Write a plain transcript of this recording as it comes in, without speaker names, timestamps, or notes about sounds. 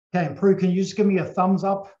Okay, and Prue, can you just give me a thumbs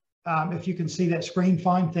up if you can see that screen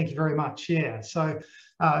fine? Thank you very much. Yeah, so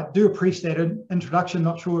do appreciate that introduction.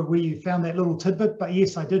 Not sure where you found that little tidbit, but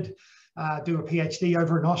yes, I did do a PhD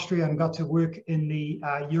over in Austria and got to work in the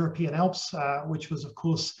European Alps, which was, of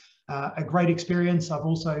course, a great experience. I've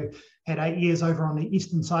also had 8 years over on the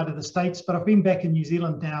eastern side of the States, but I've been back in New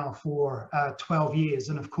Zealand now for 12 years.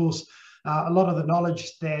 And of course, a lot of the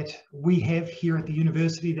knowledge that we have here at the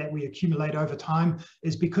university that we accumulate over time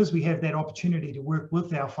is because we have that opportunity to work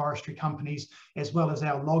with our forestry companies as well as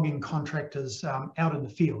our logging contractors out in the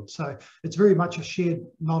field. So it's very much a shared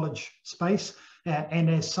knowledge space. And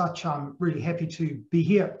as such, I'm really happy to be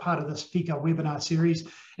here, part of this FICA webinar series,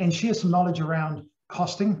 and share some knowledge around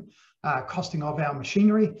costing of our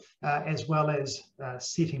machinery, as well as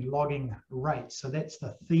setting logging rates. So that's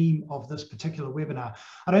the theme of this particular webinar.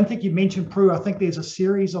 I don't think you mentioned, Prue, I think there's a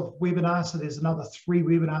series of webinars, so there's another 3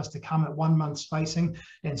 webinars to come at 1 month spacing,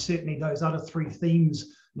 and certainly those other 3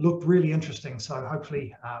 themes looked really interesting. So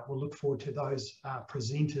hopefully we'll look forward to those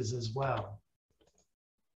presenters as well.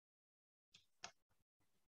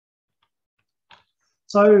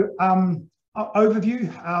 So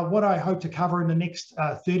overview, what I hope to cover in the next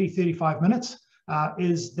 30-35 minutes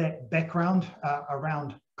is that background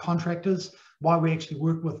around contractors, why we actually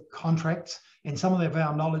work with contracts, and some of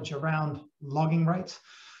our knowledge around logging rates.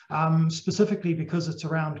 Specifically because it's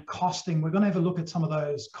around costing, we're going to have a look at some of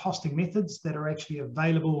those costing methods that are actually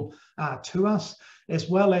available to us, as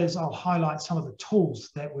well as I'll highlight some of the tools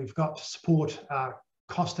that we've got to support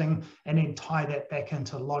costing, and then tie that back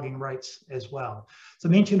into logging rates as well. So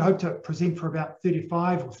I mentioned, hope to present for about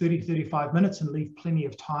 35 minutes and leave plenty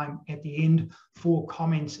of time at the end for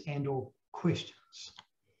comments and or questions.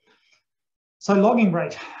 So logging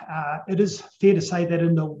rate, it is fair to say that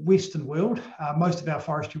in the Western world, most of our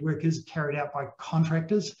forestry work is carried out by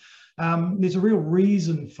contractors. There's a real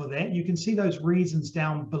reason for that. You can see those reasons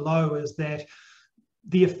down below is that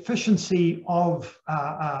the efficiency of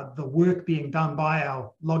the work being done by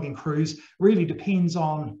our logging crews really depends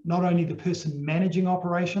on not only the person managing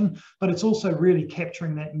operation, but it's also really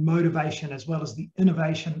capturing that motivation as well as the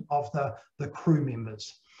innovation of the crew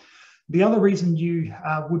members. The other reason you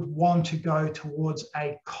would want to go towards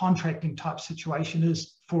a contracting type situation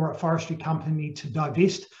is for a forestry company to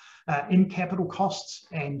divest in capital costs.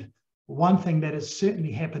 And one thing that has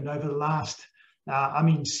certainly happened over the last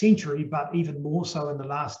century, but even more so in the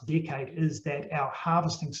last decade, is that our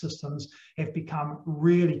harvesting systems have become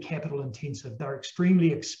really capital intensive. They're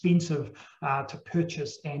extremely expensive to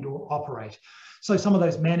purchase and or operate. So some of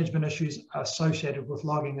those management issues are associated with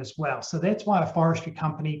logging as well. So that's why a forestry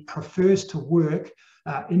company prefers to work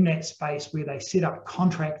in that space where they set up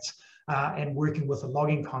contracts and working with a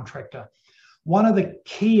logging contractor. One of the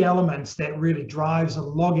key elements that really drives a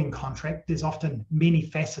logging contract, there's often many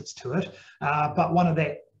facets to it, but one of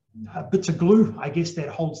that bits of glue, I guess, that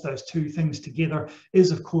holds those 2 things together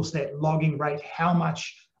is, of course, that logging rate, how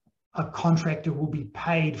much a contractor will be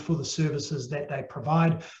paid for the services that they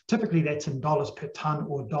provide. Typically, that's in dollars per tonne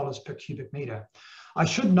or dollars per cubic metre. I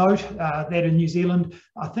should note that in New Zealand,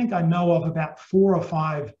 I think I know of about 4 or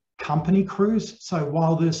 5 company crews. So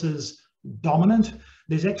while this is dominant,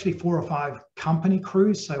 there's actually 4 or 5 company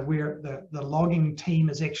crews, so where the logging team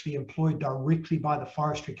is actually employed directly by the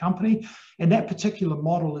forestry company. And that particular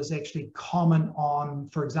model is actually common on,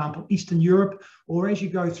 for example, Eastern Europe, or as you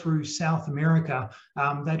go through South America,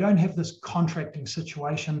 they don't have this contracting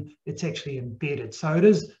situation. It's actually embedded. So it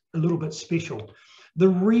is a little bit special. The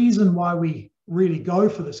reason why we really go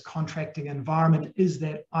for this contracting environment is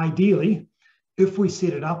that ideally, if we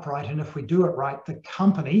set it up right and if we do it right, the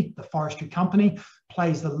company, the forestry company,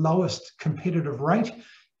 plays the lowest competitive rate,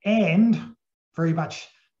 and very much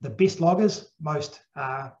the best loggers, most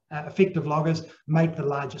effective loggers, make the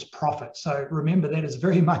largest profit. So remember, that is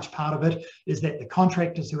very much part of it, is that the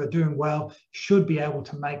contractors who are doing well should be able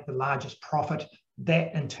to make the largest profit.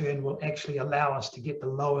 That in turn will actually allow us to get the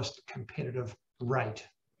lowest competitive rate.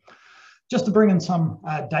 Just to bring in some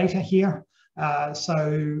data here.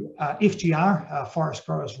 FGR, Forest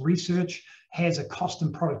Growers Research, has a cost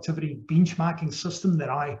and productivity benchmarking system that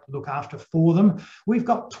I look after for them. We've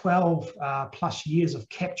got 12 plus years of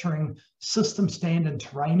capturing system stand and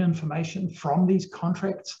terrain information from these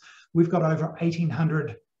contracts. We've got over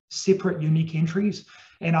 1,800 separate unique entries.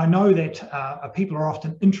 And I know that people are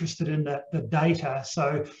often interested in the data.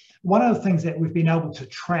 So one of the things that we've been able to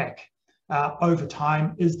track over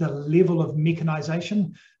time is the level of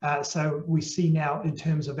mechanization. So we see now in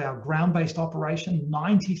terms of our ground-based operation,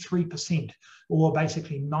 93%, or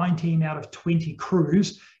basically 19 out of 20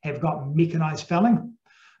 crews have got mechanized felling.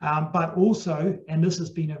 But also, and this has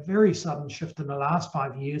been a very sudden shift in the last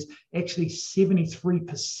 5 years, actually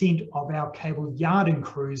 73% of our cable yarding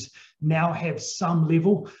crews now have some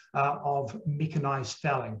level of mechanized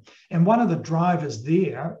felling. And one of the drivers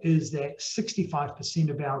there is that 65%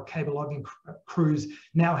 of our cable logging crews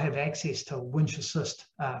now have access to winch assist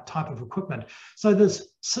type of equipment. So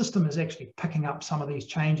this system is actually picking up some of these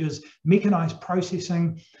changes. Mechanized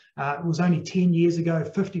processing, it was only 10 years ago,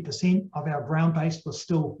 50% of our ground-based was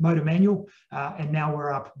still motor manual, and now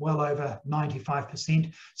we're up well over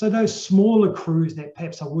 95%. So those smaller crews that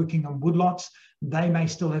perhaps are working on woodlots, they may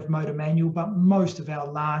still have motor manual, but most of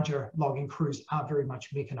our larger logging crews are very much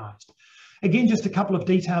mechanized. Again, just a couple of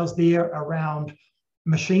details there around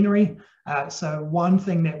machinery. So one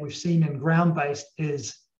thing that we've seen in ground-based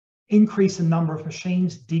is increase in number of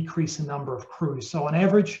machines, decrease in number of crews. So on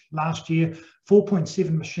average, last year, 4.7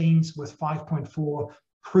 machines with 5.4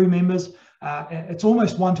 crew members. It's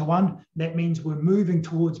almost one-to-one. That means we're moving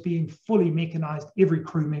towards being fully mechanized. Every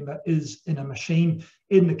crew member is in a machine.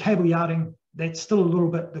 In the cable yarding, that's still a little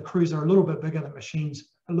bit, the crews are a little bit bigger, the machines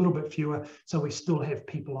a little bit fewer, so we still have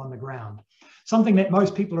people on the ground. Something that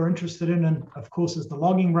most people are interested in, and of course, is the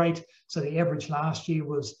logging rate. So the average last year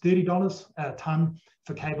was $30 a tonne.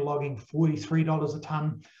 For cable logging, $43 a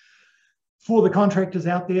tonne. For the contractors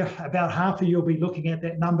out there, about half of you will be looking at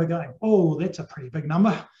that number going, oh, that's a pretty big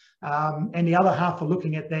number. And the other half are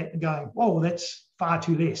looking at that and going, oh, that's far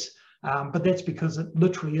too less. But that's because it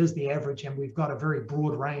literally is the average, and we've got a very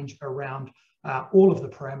broad range around all of the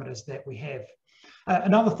parameters that we have.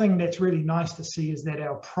 Another thing that's really nice to see is that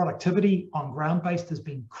our productivity on ground-based has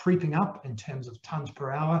been creeping up in terms of tonnes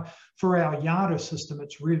per hour. For our yarder system,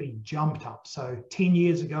 it's really jumped up. So 10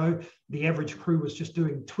 years ago, the average crew was just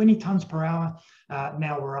doing 20 tonnes per hour.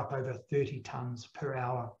 Now we're up over 30 tonnes per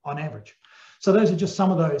hour on average. So those are just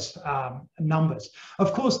some of those numbers.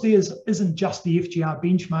 Of course, isn't just the FGR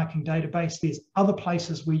benchmarking database. There's other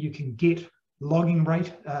places where you can get logging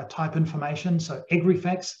rate type information. So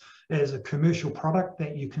AgriFacts is a commercial product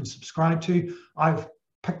that you can subscribe to. I've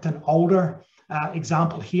picked an older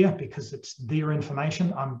example here because it's their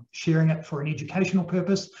information. I'm sharing it for an educational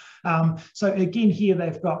purpose. So again, here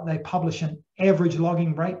they publish an average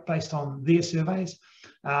logging rate based on their surveys,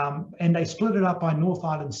 and they split it up by North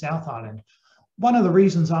Island, South Island. One of the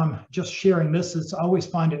reasons I'm just sharing this is I always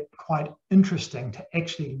find it quite interesting to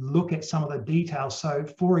actually look at some of the details. So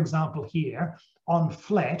for example, here on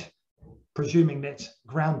flat, presuming that's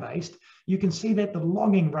ground-based, you can see that the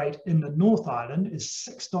logging rate in the North Island is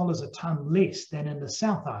 $6 a tonne less than in the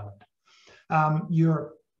South Island.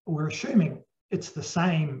 We're assuming it's the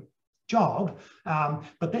same job,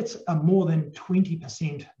 but that's a more than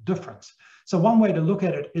 20% difference. So one way to look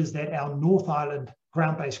at it is that our North Island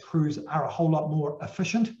ground-based crews are a whole lot more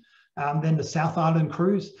efficient than the South Island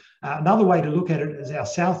crews. Another way to look at it is our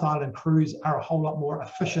South Island crews are a whole lot more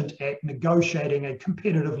efficient at negotiating a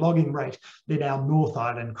competitive logging rate than our North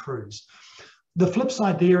Island crews. The flip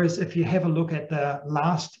side there is if you have a look at the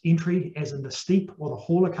last entry, as in the steep or the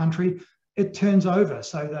hauler country, it turns over.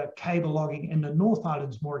 So the cable logging in the North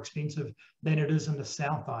Island is more expensive than it is in the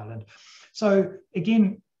South Island. So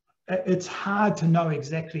again, it's hard to know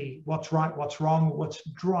exactly what's right, what's wrong, what's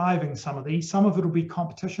driving some of these. Some of it will be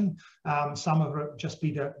competition, some of it will just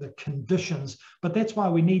be the conditions. But that's why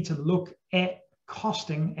we need to look at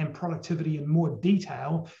costing and productivity in more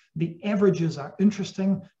detail. The averages are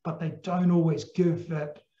interesting, but they don't always give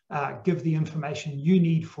the information you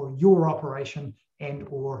need for your operation and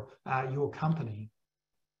or your company.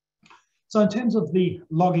 So in terms of the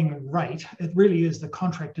logging rate, it really is the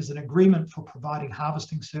contract is an agreement for providing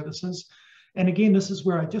harvesting services. And again, this is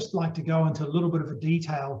where I'd just like to go into a little bit of a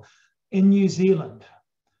detail. In New Zealand,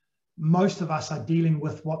 most of us are dealing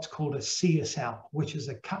with what's called a CSL, which is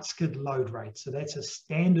a cut skid load rate. So that's a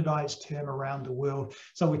standardized term around the world.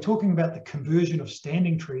 So we're talking about the conversion of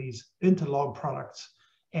standing trees into log products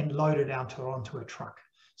and loaded onto a truck.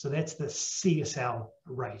 So that's the CSL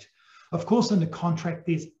rate. Of course, in the contract,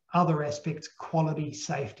 there's other aspects, quality,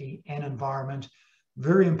 safety, and environment,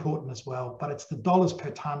 very important as well, but it's the dollars per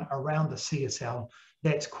tonne around the CSL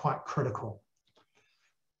that's quite critical.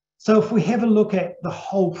 So if we have a look at the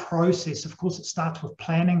whole process, of course, it starts with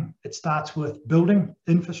planning, it starts with building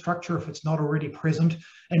infrastructure if it's not already present,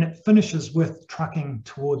 and it finishes with trucking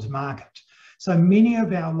towards market. So many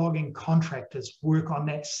of our logging contractors work on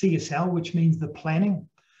that CSL, which means the planning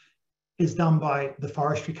is done by the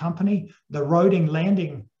forestry company. The roading,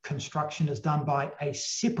 landing construction is done by a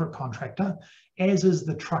separate contractor, as is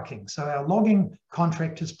the trucking. So our logging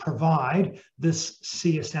contractors provide this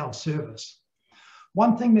CSL service.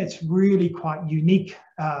 One thing that's really quite unique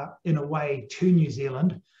in a way to New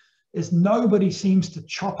Zealand is nobody seems to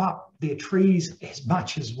chop up their trees as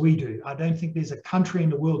much as we do. I don't think there's a country in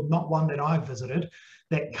the world, not one that I've visited,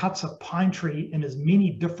 that cuts a pine tree in as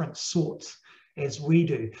many different sorts as we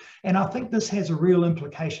do. And I think this has a real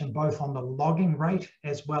implication both on the logging rate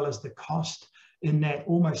as well as the cost, in that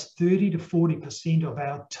almost 30 to 40% of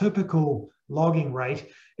our typical logging rate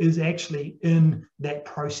is actually in that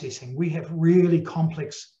processing. We have really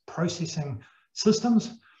complex processing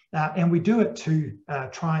systems, and we do it to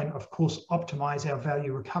try and, of course, optimize our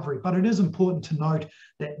value recovery. But it is important to note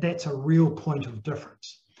that that's a real point of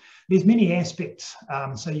difference. There's many aspects.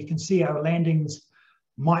 So you can see our landings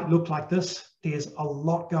might look like this. There's a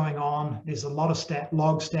lot going on. There's a lot of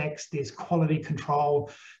log stacks. There's quality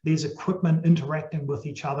control. There's equipment interacting with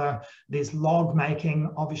each other. There's log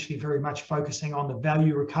making, obviously very much focusing on the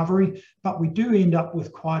value recovery, but we do end up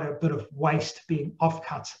with quite a bit of waste being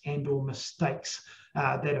offcuts and or mistakes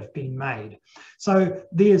that have been made. So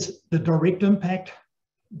there's the direct impact.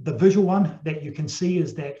 The visual one that you can see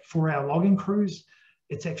is that for our logging crews,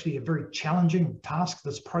 it's actually a very challenging task,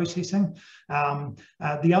 this processing.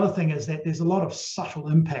 The other thing is that there's a lot of subtle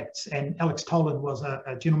impacts, and Alex Tolan was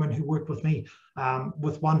a gentleman who worked with me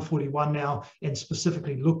with 141 now and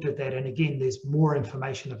specifically looked at that. And again, there's more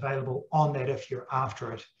information available on that if you're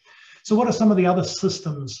after it. So what are some of the other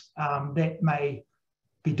systems that may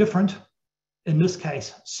be different? In this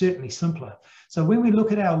case, certainly simpler. So when we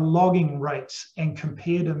look at our logging rates and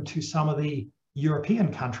compare them to some of the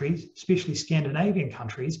European countries, especially Scandinavian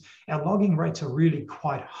countries, our logging rates are really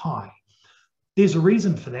quite high. There's a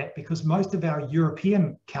reason for that, because most of our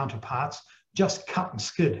European counterparts just cut and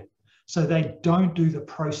skid. So they don't do the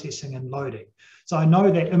processing and loading. So I know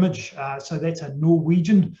that image, so that's a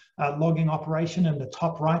Norwegian logging operation in the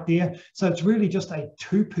top right there. So it's really just a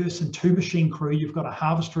two-person, two-machine crew. You've got a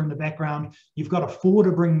harvester in the background. You've got a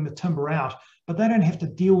forwarder bringing the timber out, but they don't have to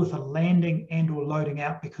deal with a landing and or loading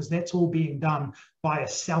out because that's all being done by a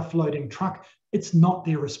self-loading truck. It's not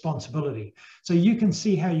their responsibility. So you can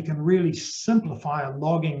see how you can really simplify a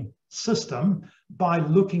logging system by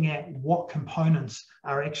looking at what components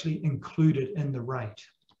are actually included in the rate.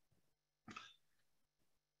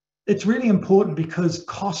 It's really important because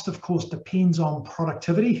cost, of course, depends on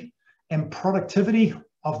productivity, and productivity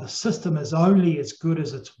of the system is only as good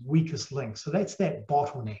as its weakest link. So that's that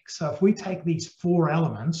bottleneck. So if we take these four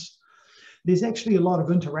elements, there's actually a lot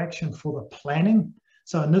of interaction for the planning.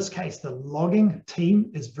 So in this case, the logging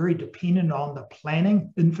team is very dependent on the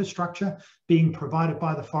planning infrastructure being provided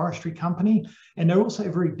by the forestry company. And they're also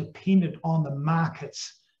very dependent on the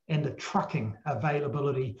markets and the trucking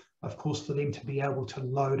availability, of course, for them to be able to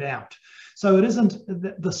load out. So it isn't,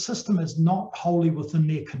 the system is not wholly within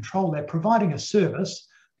their control. They're providing a service,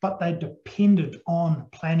 but they're dependent on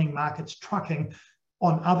planning, markets, trucking,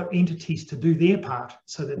 on other entities to do their part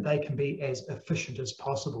so that they can be as efficient as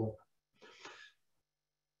possible.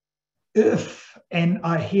 If, and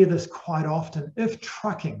I hear this quite often, if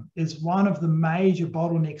trucking is one of the major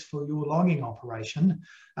bottlenecks for your logging operation,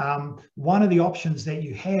 one of the options that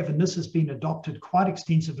you have, and this has been adopted quite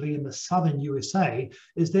extensively in the southern USA,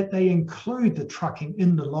 is that they include the trucking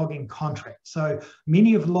in the logging contract. So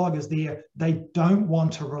many of the loggers there, they don't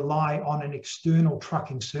want to rely on an external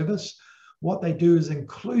trucking service. What they do is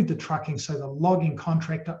include the trucking, so the logging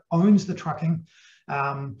contractor owns the trucking,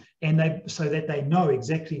 and so that they know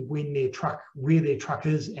exactly when where their truck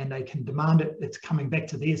is, and they can demand it. It's coming back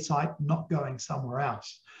to their site, not going somewhere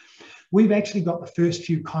else. We've actually got the first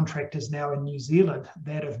few contractors now in New Zealand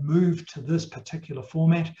that have moved to this particular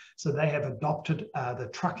format. So they have adopted the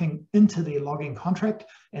trucking into their logging contract,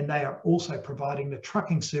 and they are also providing the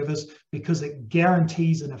trucking service because it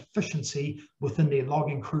guarantees an efficiency within their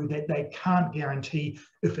logging crew that they can't guarantee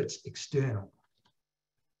if it's external.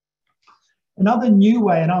 Another new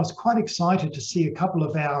way, and I was quite excited to see a couple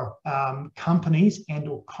of our companies and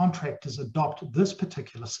or contractors adopt this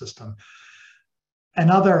particular system.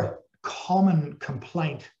 Another common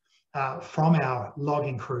complaint from our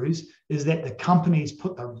logging crews is that the companies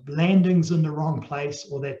put the landings in the wrong place,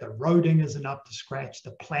 or that the roading isn't up to scratch,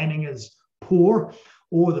 the planning is poor,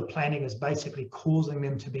 or the planning is basically causing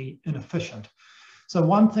them to be inefficient. So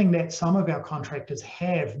one thing that some of our contractors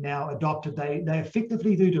have now adopted, they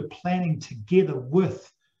effectively do the planning together with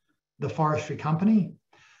the forestry company.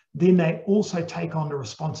 Then they also take on the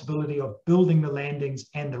responsibility of building the landings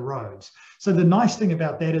and the roads. So the nice thing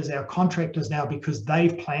about that is our contractors now, because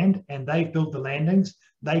they've planned and they've built the landings,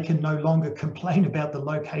 they can no longer complain about the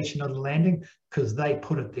location of the landing because they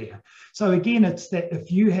put it there. So again, it's that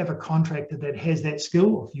if you have a contractor that has that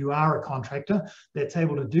skill, or if you are a contractor that's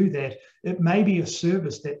able to do that, it may be a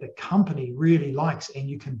service that the company really likes, and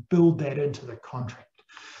you can build that into the contract.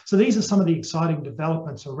 So these are some of the exciting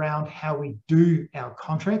developments around how we do our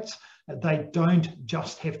contracts. They don't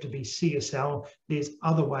just have to be CSL. There's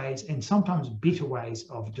other ways and sometimes better ways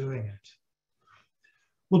of doing it.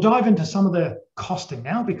 We'll dive into some of the costing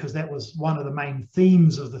now, because that was one of the main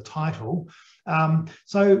themes of the title.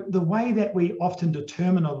 So the way that we often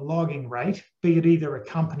determine a logging rate, be it either a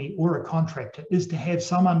company or a contractor, is to have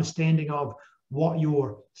some understanding of what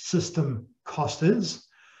your system cost is,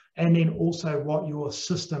 and then also what your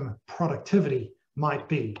system productivity might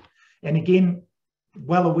be. And again,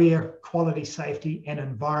 well aware, quality, safety, and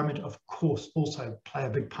environment, of course, also play a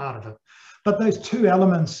big part of it. But those two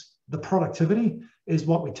elements, the productivity is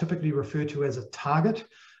what we typically refer to as a target.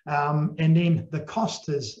 And then the cost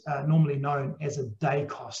is normally known as a day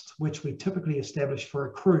cost, which we typically establish for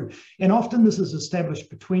a crew. And often this is established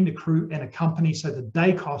between the crew and a company. So the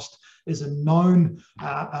day cost is a known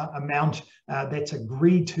amount that's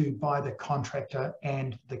agreed to by the contractor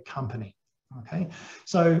and the company. Okay,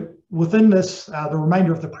 so within this, the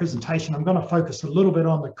remainder of the presentation, I'm going to focus a little bit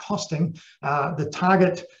on the costing. The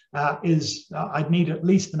target is, I'd need at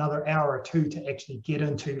least another hour or two to actually get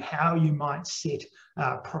into how you might set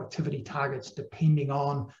productivity targets depending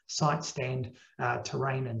on site stand,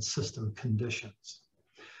 terrain, and system conditions.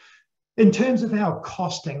 In terms of our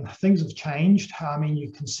costing, things have changed. I mean,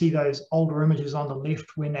 you can see those older images on the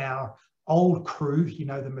left when our old crew, you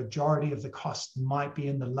know, the majority of the cost might be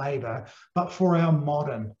in the labor, but for our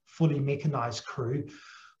modern, fully mechanized crew,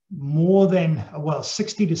 more than, well,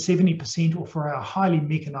 60 to 70%, or for our highly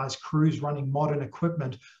mechanized crews running modern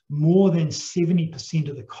equipment, more than 70%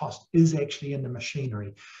 of the cost is actually in the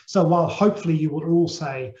machinery. So while hopefully you will all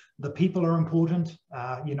say the people are important,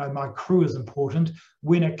 you know, my crew is important,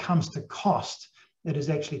 when it comes to cost, it is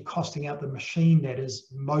actually costing out the machine that is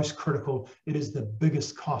most critical. It is the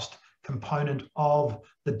biggest cost component of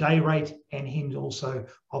the day rate, and hence also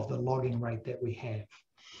of the logging rate that we have.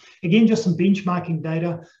 Again, just some benchmarking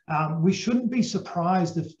data. We shouldn't be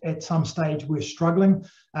surprised if at some stage we're struggling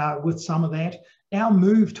with some of that. Our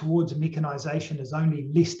move towards mechanization is only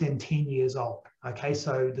less than 10 years old. Okay,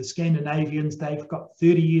 so the Scandinavians, they've got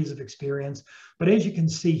 30 years of experience. But as you can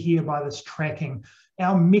see here by this tracking,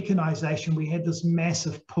 our mechanization, we had this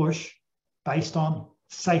massive push based on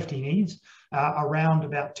safety needs around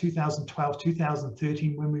about 2012,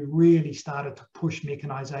 2013, when we really started to push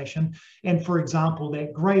mechanization. And for example,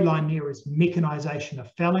 that grey line there is mechanization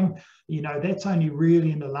of felling. You know, that's only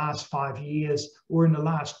really in the last 5 years, or in the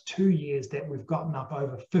last 2 years, that we've gotten up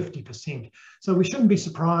over 50%. So we shouldn't be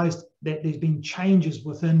surprised that there's been changes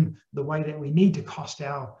within the way that we need to cost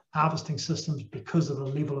our harvesting systems because of the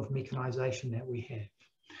level of mechanization that we have.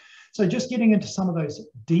 So just getting into some of those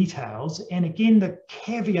details, and again, the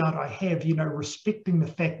caveat I have, you know, respecting the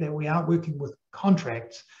fact that we are working with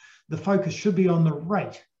contracts, the focus should be on the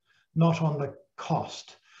rate, not on the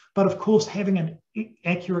cost. But of course, having an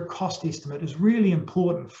accurate cost estimate is really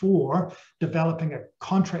important for developing a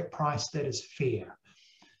contract price that is fair.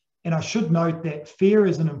 And I should note that fair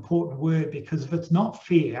is an important word, because if it's not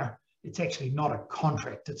fair, it's actually not a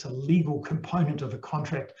contract. It's a legal component of a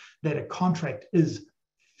contract, that a contract is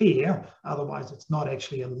fair, otherwise it's not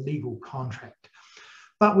actually a legal contract.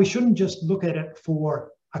 But we shouldn't just look at it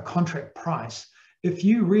for a contract price. If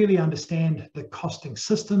you really understand the costing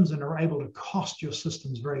systems and are able to cost your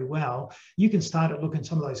systems very well, you can start to look at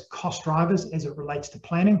some of those cost drivers as it relates to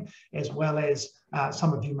planning, as well as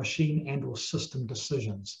some of your machine and or system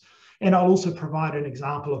decisions. And I'll also provide an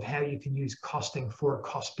example of how you can use costing for a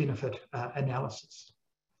cost benefit analysis.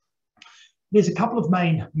 There's a couple of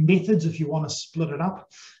main methods if you want to split it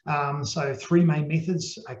up. So 3 main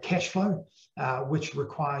methods: cash flow, which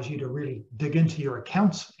requires you to really dig into your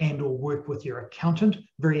accounts and or work with your accountant.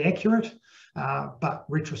 Very accurate, but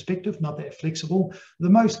retrospective, not that flexible. The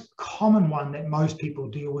most common one that most people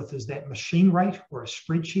deal with is that machine rate, or a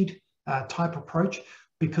spreadsheet type approach,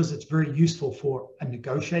 because it's very useful for a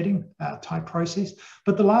negotiating type process.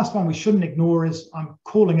 But the last one we shouldn't ignore is, I'm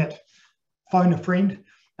calling it phone a friend,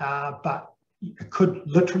 but it could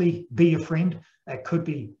literally be a friend. It could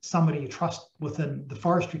be somebody you trust within the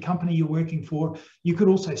forestry company you're working for. You could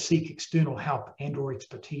also seek external help and or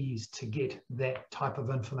expertise to get that type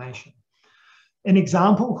of information. An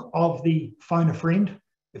example of the phone a friend: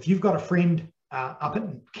 if you've got a friend up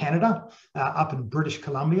in Canada, up in British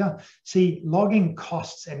Columbia, see, logging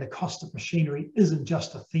costs and the cost of machinery isn't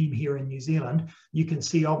just a theme here in New Zealand. You can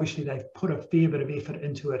see obviously they've put a fair bit of effort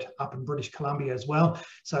into it up in British Columbia as well.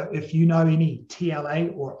 So if you know any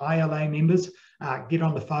TLA or ILA members, get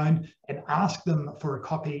on the phone and ask them for a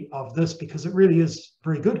copy of this, because it really is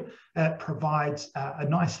very good. It provides a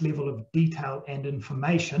nice level of detail and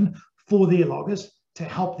information for their loggers, to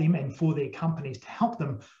help them and for their companies to help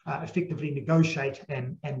them effectively negotiate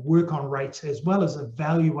and work on rates, as well as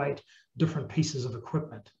evaluate different pieces of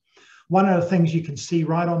equipment. One of the things you can see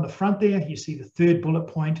right on the front there, you see the third bullet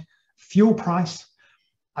point, fuel price.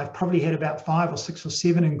 I've probably had about 5 or 6 or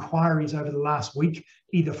 7 inquiries over the last week,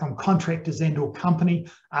 either from contractors and or company,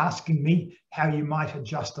 asking me how you might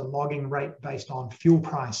adjust a logging rate based on fuel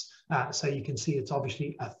price. So you can see it's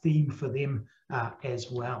obviously a theme for them as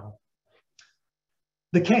well.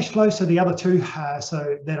 The cash flow, so the other two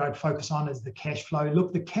so that I'd focus on is the cash flow.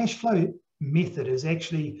 Look, the cash flow method is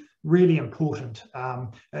actually really important.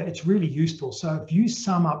 It's really useful. So if you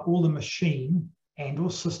sum up all the machine and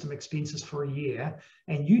or system expenses for a year,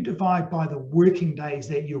 and you divide by the working days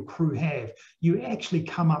that your crew have, you actually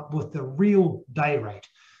come up with the real day rate.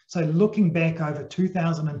 So looking back over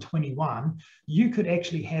 2021, you could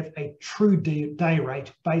actually have a true day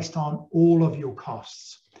rate based on all of your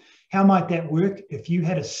costs. How might that work? If you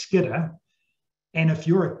had a skidder, and if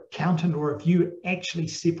your accountant or if you actually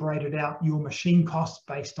separated out your machine costs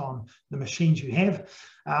based on the machines you have,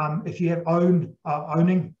 if you have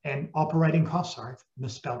owning and operating costs, sorry, I've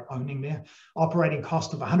misspelled owning there, operating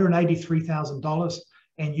cost of $183,000,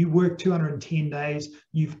 and you work 210 days,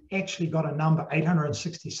 you've actually got a number,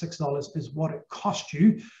 $866 is what it cost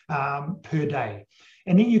you per day.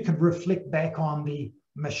 And then you could reflect back on the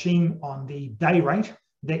machine, on the day rate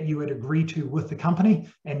that you would agree to with the company,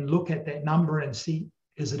 and look at that number and see,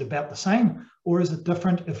 is it about the same or is it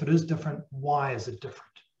different? If it is different, why is it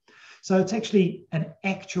different? So it's actually an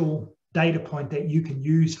actual data point that you can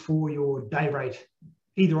use for your day rate,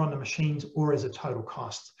 either on the machines or as a total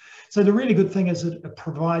cost. So the really good thing is that it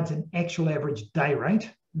provides an actual average day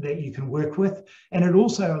rate that you can work with, and it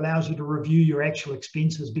also allows you to review your actual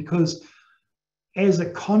expenses, because as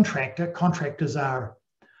a contractor, contractors are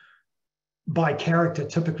by character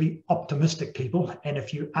typically optimistic people, and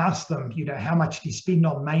if you ask them, you know, how much do you spend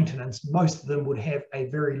on maintenance, most of them would have a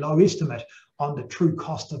very low estimate on the true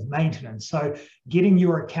cost of maintenance. So getting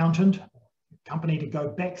your accountant company to go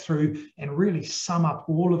back through and really sum up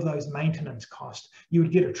all of those maintenance costs, you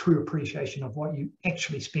would get a true appreciation of what you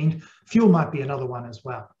actually spend. Fuel might be another one as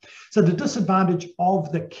well. So the disadvantage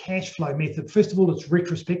of the cash flow method, first of all, it's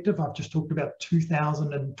retrospective. I've just talked about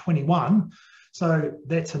 2021. So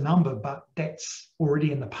that's a number, but that's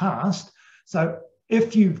already in the past. So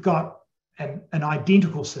if you've got an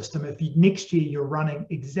identical system, if next year you're running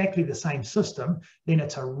exactly the same system, then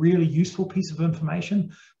it's a really useful piece of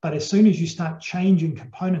information. But as soon as you start changing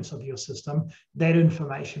components of your system, that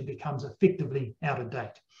information becomes effectively out of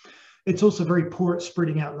date. It's also very poor at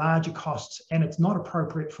spreading out larger costs, and it's not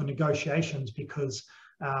appropriate for negotiations, because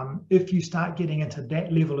if you start getting into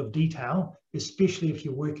that level of detail, especially if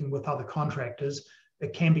you're working with other contractors,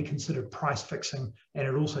 it can be considered price fixing, and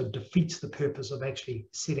it also defeats the purpose of actually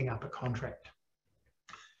setting up a contract.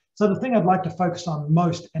 So the thing I'd like to focus on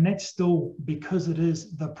most, and that's still because it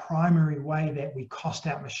is the primary way that we cost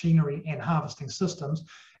out machinery and harvesting systems,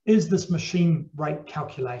 is this machine rate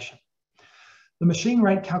calculation. The machine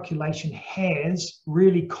rate calculation has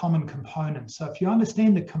really common components. So if you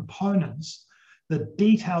understand the components, the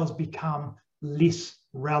details become less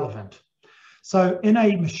relevant. So in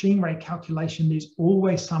a machine rate calculation, there's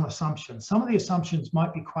always some assumptions. Some of the assumptions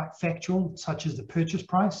might be quite factual, such as the purchase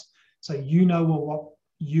price. So you know what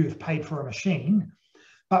you've paid for a machine.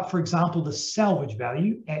 But for example, the salvage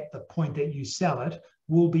value at the point that you sell it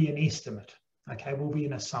will be an estimate, okay, will be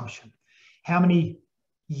an assumption. How many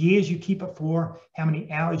years you keep it for, how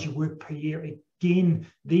many hours you work per year. Again,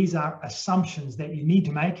 these are assumptions that you need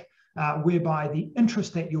to make, whereby the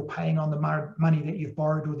interest that you're paying on the money that you've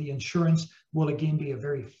borrowed, or the insurance, will again be a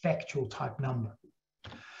very factual type number.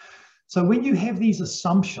 So when you have these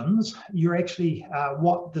assumptions, you're actually,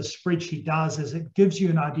 what the spreadsheet does is it gives you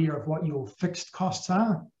an idea of what your fixed costs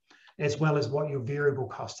are, as well as what your variable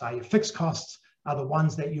costs are. Your fixed costs are the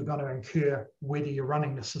ones that you're going to incur whether you're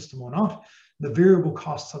running the system or not. The variable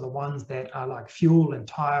costs are the ones that are like fuel and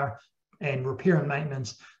tire and repair and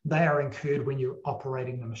maintenance. They are incurred when you're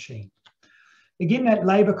operating the machine. Again, that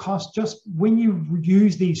labor cost, just when you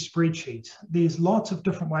use these spreadsheets, there's lots of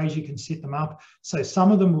different ways you can set them up. So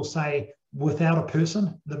some of them will say, without a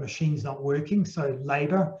person, the machine's not working. So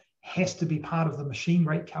labor has to be part of the machine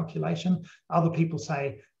rate calculation. Other people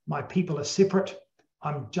say, my people are separate,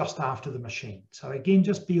 I'm just after the machine. So again,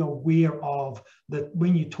 just be aware of that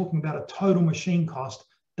when you're talking about a total machine cost,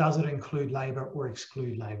 does it include labor or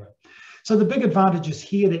exclude labor? So the big advantages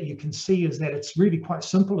here that you can see is that it's really quite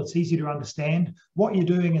simple. It's easy to understand. What you're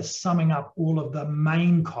doing is summing up all of the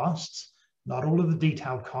main costs not all of the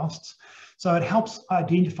detailed costs. So it helps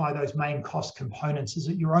identify those main cost components. Is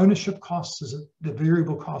it your ownership costs? Is it the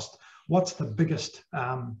variable cost? What's the biggest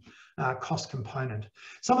cost component?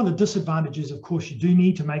 Some of the disadvantages, of course, you do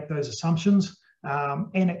need to make those assumptions.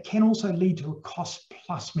 And it can also lead to a cost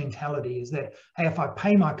plus mentality, is that, hey, if I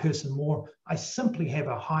pay my person more, I simply have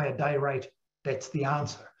a higher day rate. That's the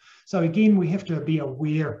answer. So again, we have to be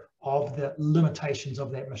aware of the limitations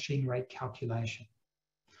of that machine rate calculation.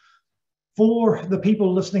 For the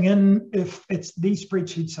people listening in, if these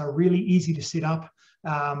spreadsheets are really easy to set up.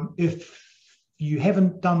 If you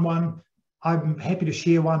haven't done one, I'm happy to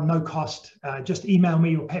share one, no cost. Just email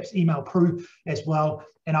me or perhaps email Prue as well,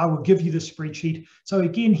 and I will give you the spreadsheet. So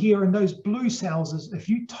again, here in those blue cells, is if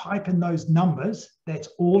you type in those numbers, that's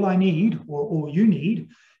all I need, or all you need,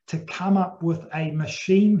 to come up with a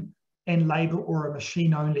machine and labor or a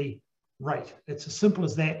machine only rate. It's as simple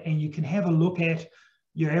as that, and you can have a look at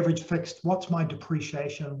your average fixed, what's my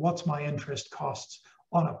depreciation, what's my interest costs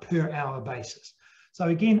on a per hour basis. So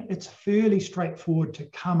again, it's fairly straightforward to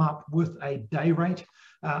come up with a day rate.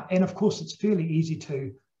 And of course, it's fairly easy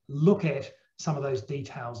to look at some of those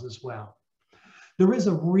details as well. There is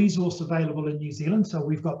a resource available in New Zealand. So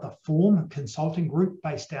we've got the Form Consulting Group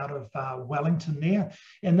based out of Wellington there.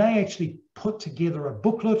 And they actually put together a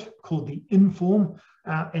booklet called the Inform,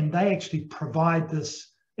 and they actually provide this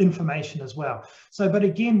information as well. So, but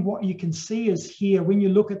again, what you can see is here, when you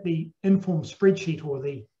look at the Inform spreadsheet or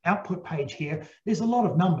the output page here, there's a lot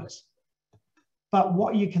of numbers. But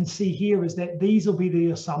what you can see here is that these will be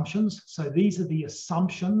the assumptions. So these are the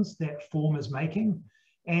assumptions that Form is making.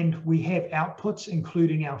 And we have outputs,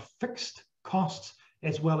 including our fixed costs,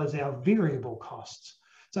 as well as our variable costs.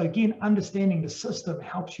 So again, understanding the system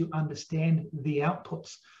helps you understand the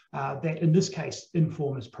outputs that, in this case,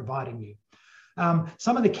 Inform is providing you.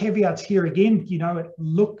 Some of the caveats here, again, you know, it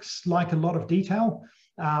looks like a lot of detail.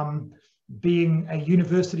 Being a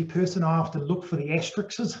university person, I often look for the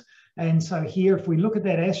asterisks. And so here, if we look at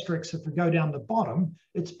that asterisk, if we go down the bottom,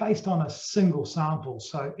 it's based on a single sample.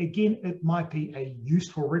 So again, it might be a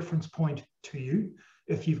useful reference point to you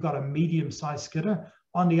if you've got a medium-sized skidder.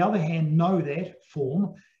 On the other hand, know that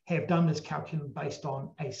Form have done this calculation based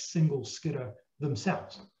on a single skidder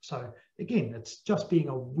themselves. So again, it's just being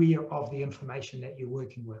aware of the information that you're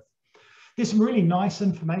working with. There's some really nice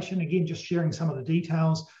information, again, just sharing some of the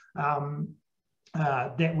details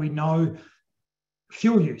that we know.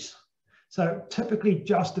 Fuel use. So typically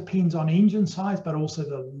just depends on engine size, but also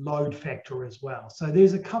the load factor as well. So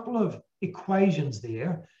there's a couple of equations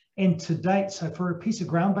there. And to date, so for a piece of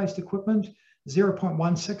ground-based equipment,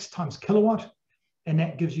 0.16 times kilowatt, and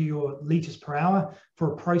that gives you your liters per hour.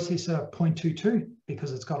 For a processor, 0.22,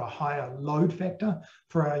 because it's got a higher load factor.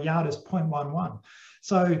 For a yard is 0.11.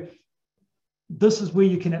 So this is where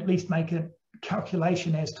you can at least make a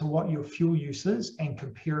calculation as to what your fuel use is and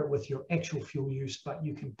compare it with your actual fuel use, but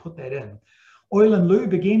you can put that in. Oil and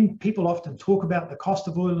lube, again, people often talk about the cost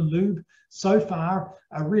of oil and lube. So far,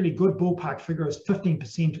 a really good ballpark figure is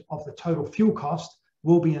 15% of the total fuel cost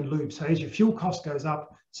will be in lube. So as your fuel cost goes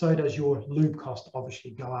up, so does your lube cost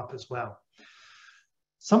obviously go up as well.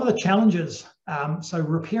 Some of the challenges, so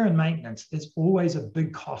repair and maintenance is always a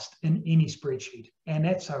big cost in any spreadsheet. And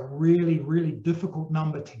that's a really, really difficult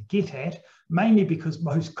number to get at, mainly because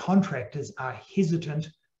most contractors are hesitant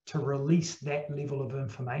to release that level of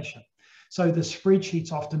information. So the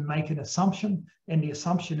spreadsheets often make an assumption, and the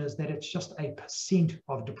assumption is that it's just a %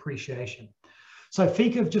 of depreciation. So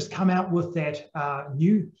FICA have just come out with that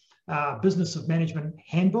new Business of Management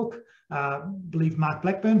Handbook. I believe Mark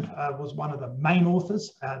Blackburn was one of the main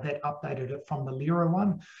authors that updated it from the Lero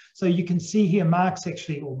one. So you can see here, Mark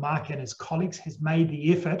and his colleagues has made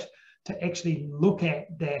the effort to actually look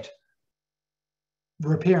at that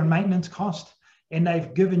repair and maintenance cost, and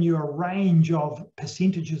they've given you a range of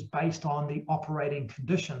percentages based on the operating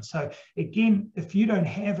conditions. So again, if you don't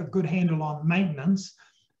have a good handle on maintenance,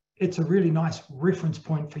 it's a really nice reference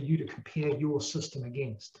point for you to compare your system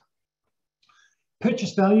against.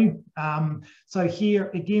 Purchase value. So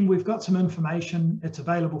here, again, we've got some information. It's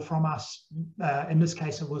available from us. In this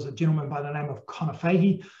case, it was a gentleman by the name of Connor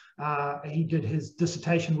Fahey. He did his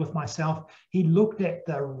dissertation with myself. He looked at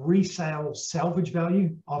the resale salvage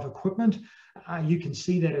value of equipment. You can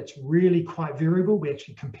see that it's really quite variable. We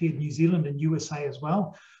actually compared New Zealand and USA as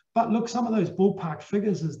well. But look, some of those ballpark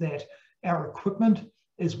figures is that our equipment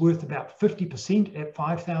is worth about 50% at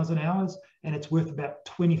 5,000 hours, and it's worth about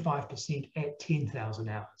 25% at 10,000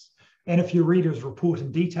 hours. And if you read his report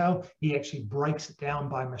in detail, he actually breaks it down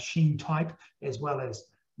by machine type, as well as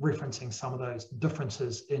referencing some of those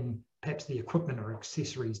differences in perhaps the equipment or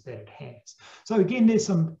accessories that it has. So again, there's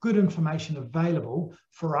some good information available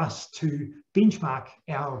for us to benchmark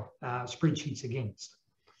our spreadsheets against.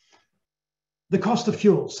 The cost of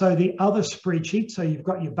fuel. So the other spreadsheet, so you've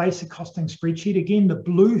got your basic costing spreadsheet. Again, the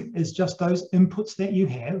blue is just those inputs that you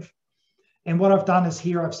have. And what I've done is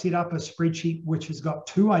here, I've set up a spreadsheet which has got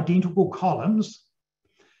 2 identical columns.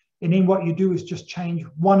 And then what you do is just change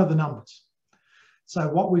one of the numbers. So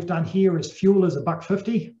what we've done here is fuel is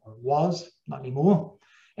 $1.50, or it was, not anymore.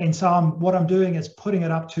 And so what I'm doing is putting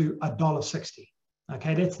it up to $1.60.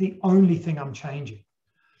 Okay, that's the only thing I'm changing.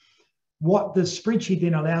 What the spreadsheet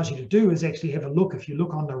then allows you to do is actually have a look. If you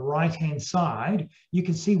look on the right-hand side, you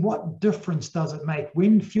can see what difference does it make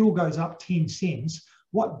when fuel goes up 10 cents.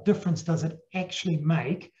 What difference does it actually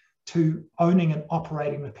make to owning and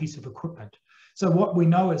operating a piece of equipment? So what we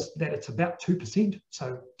know is that it's about 2%.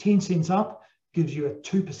 So 10 cents up gives you a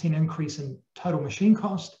 2% increase in total machine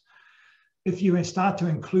cost. If you start to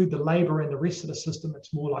include the labor and the rest of the system,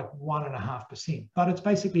 it's more like 1.5%. But it's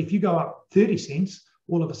basically, if you go up 30 cents,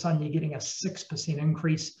 all of a sudden you're getting a 6%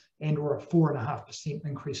 increase and or a 4.5%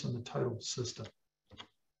 increase on the total system.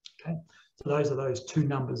 Okay, so those are those 2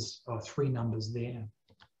 numbers or 3 numbers there.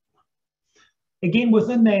 Again,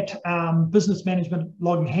 within that Business Management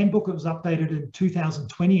Logging Handbook, it was updated in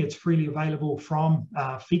 2020. It's freely available from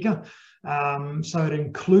FICA. So it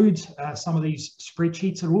includes some of these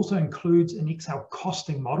spreadsheets. It also includes an Excel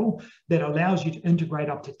costing model that allows you to integrate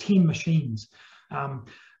up to 10 machines.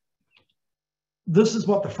 This is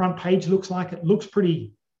what the front page looks like. It looks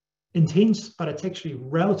pretty intense, but it's actually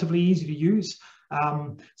relatively easy to use.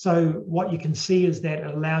 So what you can see is that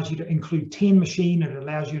it allows you to include 10 machine, it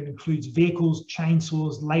allows you to include vehicles,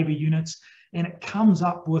 chainsaws, labor units, and it comes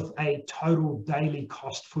up with a total daily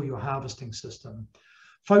cost for your harvesting system.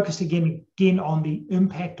 Focus again on the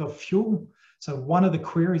impact of fuel. So one of the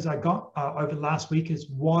queries I got over last week is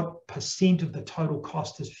what percent of the total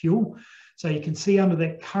cost is fuel? So you can see under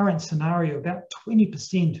that current scenario, about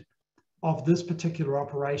 20% of this particular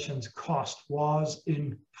operation's cost was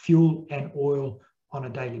in fuel and oil on a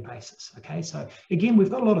daily basis. Okay, so again,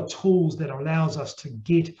 we've got a lot of tools that allows us to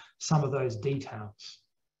get some of those details.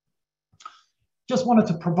 Just wanted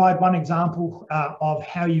to provide one example of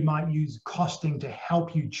how you might use costing to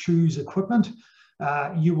help you choose equipment.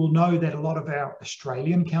 You will know that a lot of our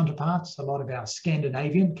Australian counterparts, a lot of our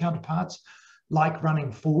Scandinavian counterparts like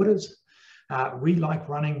running forwarders. We like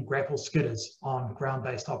running grapple skidders on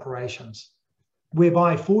ground-based operations,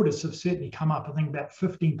 whereby forwarders have certainly come up. I think about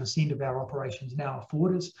 15% of our operations now are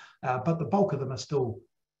forwarders, but the bulk of them are still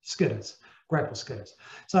skidders, grapple skidders.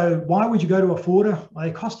 So why would you go to a forwarder? Well,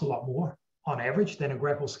 they cost a lot more on average than a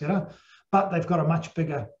grapple skidder, but they've got a much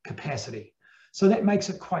bigger capacity. So that makes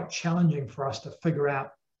it quite challenging for us to figure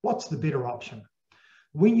out what's the better option.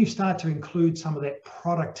 When you start to include some of that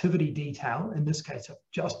productivity detail, in this case, I've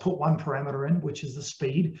just put one parameter in, which is the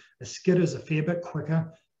speed. A skidder is a fair bit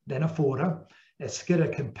quicker than a forwarder. A skidder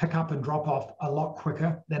can pick up and drop off a lot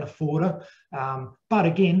quicker than a forwarder. But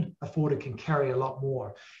again, a forwarder can carry a lot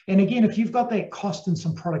more. And again, if you've got that cost and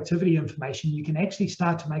some productivity information, you can actually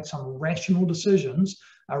start to make some rational decisions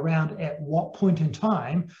around at what point in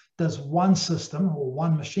time does one system or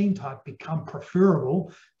one machine type become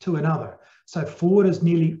preferable to another. So forwarders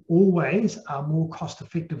nearly always are more cost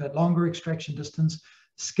effective at longer extraction distance.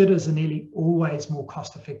 Skidders are nearly always more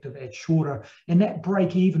cost effective at shorter. And that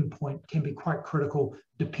break-even point can be quite critical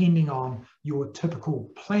depending on your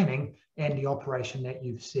typical planning and the operation that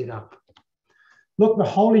you've set up. Look, the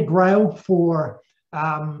holy grail for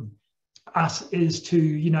us is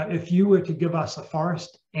to, if you were to give us a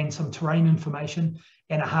forest and some terrain information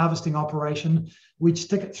and a harvesting operation, we'd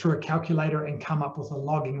stick it through a calculator and come up with a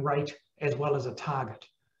logging rate as well as a target.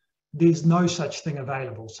 There's no such thing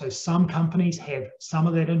available. So some companies have some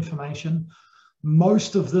of that information.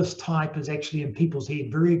 Most of this type is actually in people's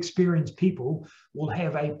head. Very experienced people will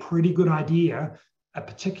have a pretty good idea. A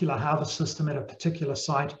particular harvest system at a particular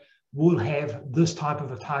site will have this type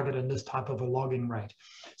of a target and this type of a logging rate.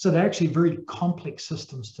 So they're actually very complex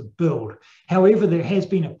systems to build. However, there has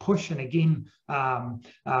been a push, and again,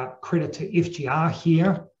 credit to FGR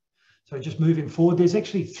here. So just moving forward, there's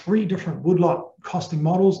actually 3 different woodlot costing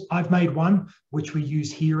models. I've made one, which we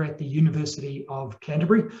use here at the University of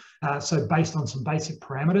Canterbury. So based on some basic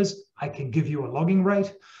parameters, I can give you a logging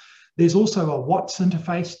rate. There's also a Watts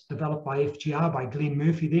interface developed by FGR, by Glenn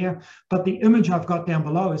Murphy there. But the image I've got down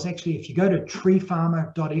below is actually, if you go to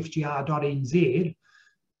treefarmer.fgr.nz,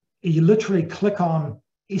 you literally click on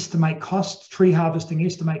estimate cost, tree harvesting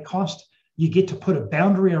estimate cost. You get to put a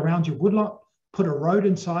boundary around your woodlot, put a road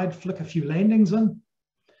inside, flick a few landings in,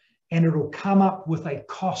 and it'll come up with a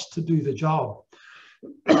cost to do the job.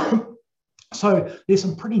 So there's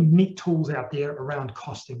some pretty neat tools out there around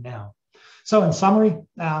costing now. So in summary,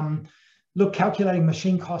 look, calculating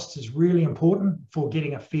machine costs is really important for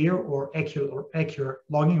getting a fair or accurate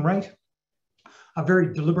logging rate. I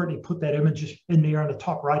very deliberately put that image in there on the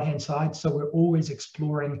top right-hand side. So we're always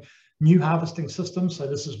exploring new harvesting systems. So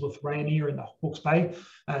this is with Rainier in the Hawke's Bay.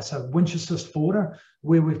 So winch assist forwarder,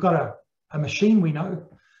 where we've got a machine we know.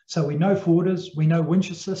 So we know forwarders, we know winch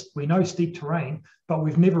assist, we know steep terrain, but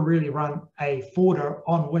we've never really run a forwarder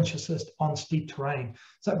on winch assist on steep terrain.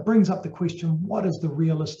 So it brings up the question, what is the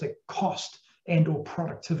realistic cost and or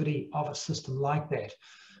productivity of a system like that?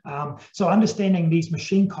 So understanding these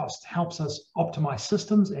machine costs helps us optimize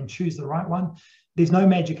systems and choose the right one. There's no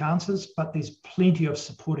magic answers, but there's plenty of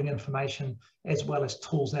supporting information as well as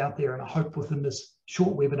tools out there. And I hope within this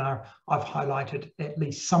short webinar, I've highlighted at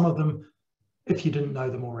least some of them if you didn't know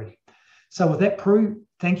them already. So with that, Prue,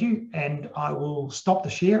 thank you. And I will stop the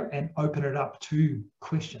share and open it up to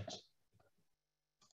questions.